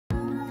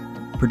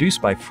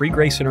produced by Free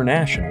Grace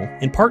International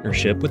in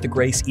partnership with the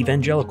Grace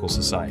Evangelical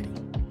Society.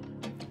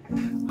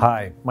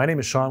 Hi, my name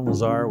is Sean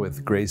Lazar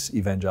with Grace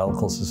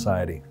Evangelical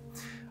Society.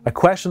 A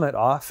question that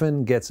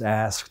often gets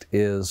asked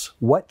is,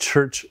 what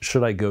church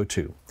should I go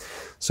to?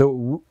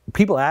 So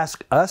people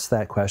ask us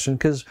that question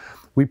because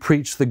we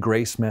preach the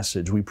grace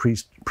message. We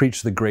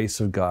preach the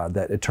grace of God,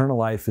 that eternal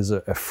life is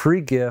a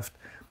free gift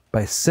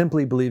by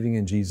simply believing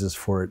in Jesus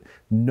for it.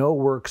 No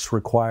works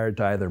required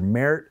to either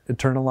merit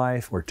eternal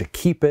life or to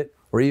keep it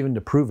or even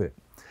to prove it.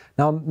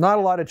 Now, not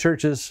a lot of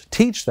churches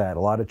teach that. A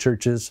lot of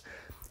churches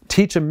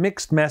teach a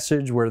mixed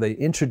message where they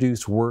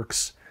introduce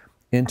works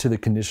into the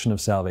condition of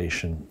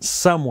salvation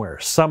somewhere,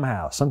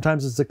 somehow.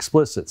 Sometimes it's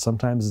explicit,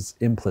 sometimes it's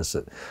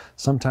implicit,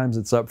 sometimes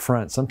it's up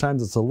front,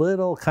 sometimes it's a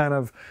little kind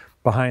of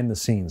behind the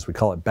scenes. We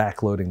call it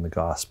backloading the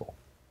gospel.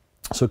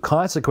 So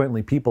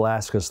consequently, people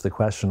ask us the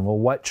question, well,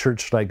 what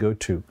church should I go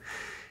to?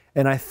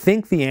 And I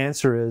think the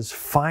answer is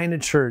find a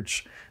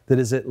church that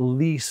is at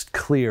least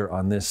clear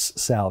on this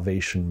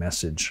salvation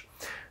message.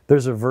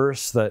 There's a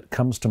verse that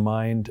comes to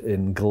mind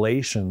in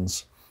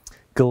Galatians.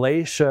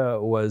 Galatia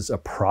was a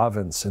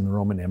province in the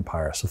Roman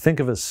Empire. So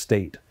think of a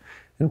state.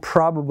 And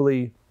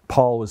probably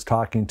Paul was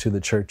talking to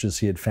the churches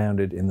he had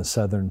founded in the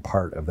southern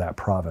part of that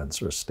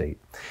province or state.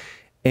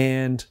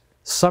 And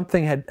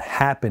something had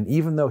happened,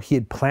 even though he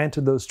had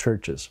planted those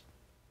churches,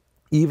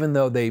 even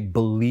though they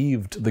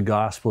believed the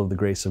gospel of the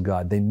grace of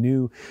God, they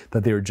knew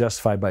that they were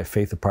justified by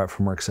faith apart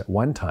from works at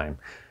one time,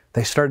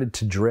 they started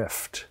to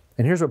drift.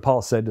 And here's what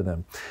Paul said to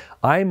them.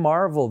 I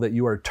marvel that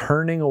you are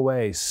turning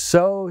away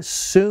so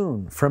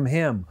soon from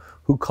him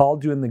who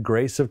called you in the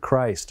grace of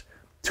Christ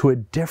to a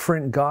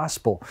different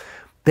gospel.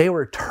 They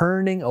were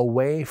turning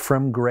away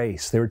from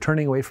grace. They were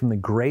turning away from the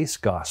grace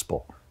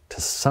gospel to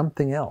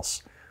something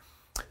else,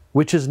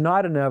 which is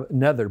not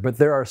another, but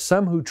there are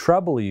some who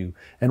trouble you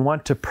and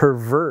want to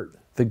pervert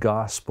the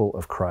gospel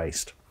of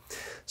Christ.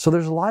 So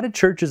there's a lot of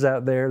churches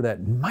out there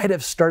that might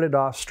have started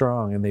off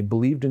strong and they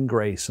believed in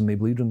grace and they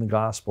believed in the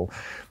gospel,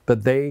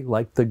 but they,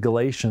 like the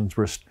Galatians,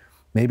 were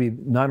maybe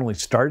not only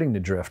starting to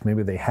drift,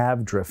 maybe they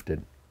have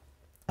drifted.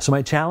 So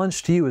my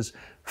challenge to you is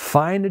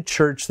find a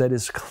church that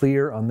is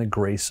clear on the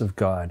grace of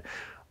God.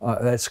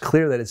 That's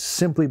clear that it's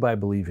simply by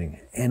believing,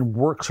 and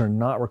works are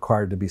not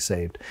required to be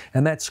saved.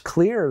 And that's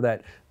clear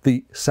that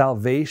the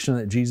salvation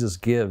that Jesus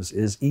gives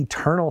is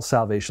eternal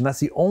salvation. That's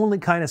the only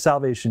kind of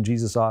salvation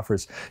Jesus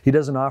offers. He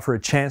doesn't offer a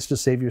chance to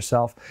save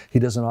yourself. He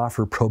doesn't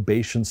offer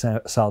probation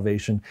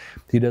salvation.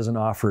 He doesn't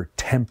offer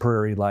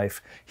temporary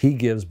life. He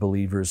gives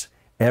believers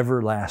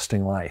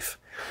everlasting life.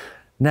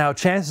 Now,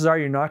 chances are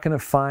you're not going to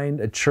find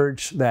a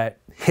church that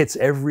hits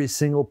every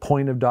single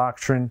point of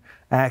doctrine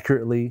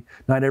accurately.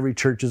 Not every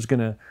church is going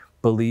to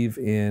believe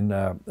in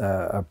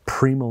a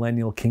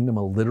premillennial kingdom,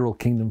 a literal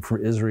kingdom for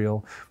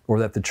Israel, or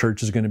that the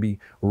church is going to be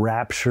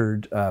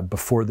raptured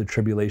before the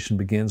tribulation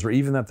begins, or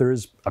even that there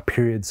is a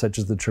period such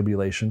as the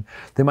tribulation.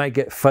 They might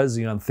get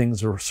fuzzy on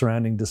things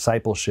surrounding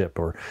discipleship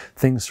or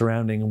things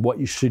surrounding what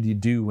you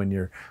do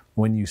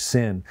when you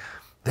sin.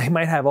 They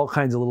might have all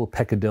kinds of little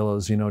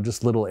peccadillos,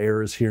 just little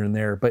errors here and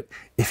there. But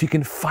if you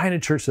can find a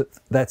church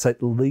that's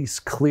at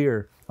least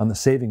clear on the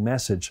saving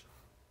message,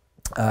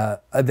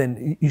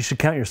 then you should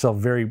count yourself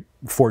very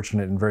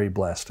fortunate and very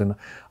blessed. And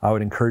I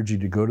would encourage you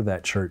to go to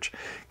that church.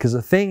 Because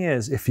the thing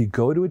is, if you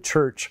go to a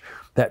church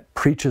that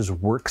preaches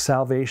work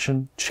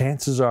salvation,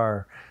 chances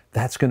are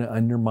that's going to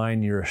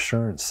undermine your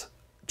assurance.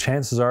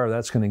 Chances are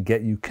that's going to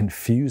get you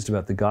confused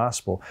about the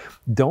gospel.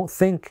 Don't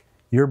think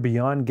you're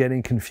beyond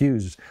getting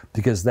confused,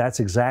 because that's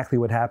exactly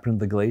what happened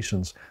to the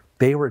Galatians.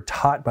 They were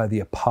taught by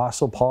the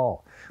Apostle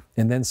Paul,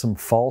 and then some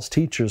false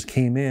teachers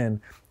came in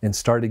and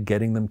started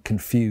getting them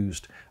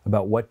confused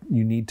about what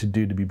you need to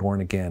do to be born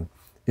again.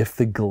 If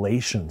the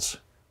Galatians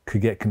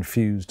could get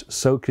confused,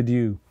 so could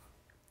you.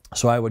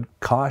 So I would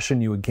caution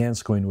you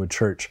against going to a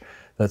church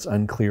that's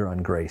unclear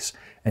on grace.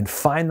 And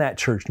find that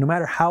church, no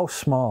matter how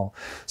small.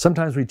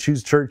 Sometimes we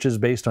choose churches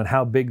based on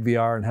how big they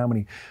are and how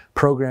many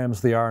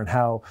programs they are and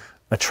how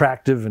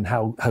attractive and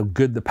how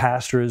good the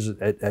pastor is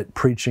at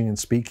preaching and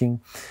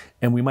speaking.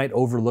 And we might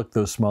overlook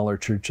those smaller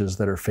churches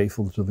that are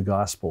faithful to the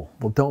gospel.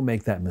 Well, don't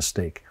make that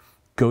mistake.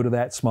 Go to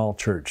that small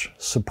church.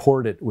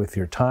 Support it with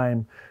your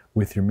time,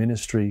 with your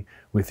ministry,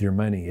 with your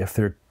money. If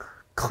they're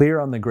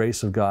clear on the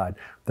grace of God,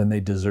 then they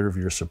deserve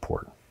your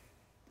support.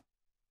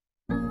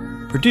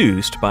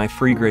 Produced by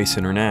Free Grace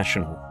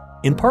International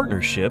in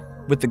partnership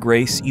with the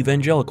Grace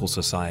Evangelical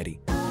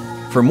Society.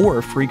 For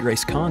more Free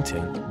Grace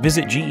content,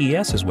 visit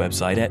GES's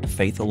website at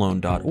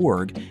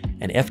faithalone.org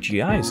and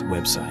FGI's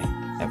website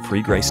at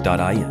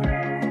freegrace.in.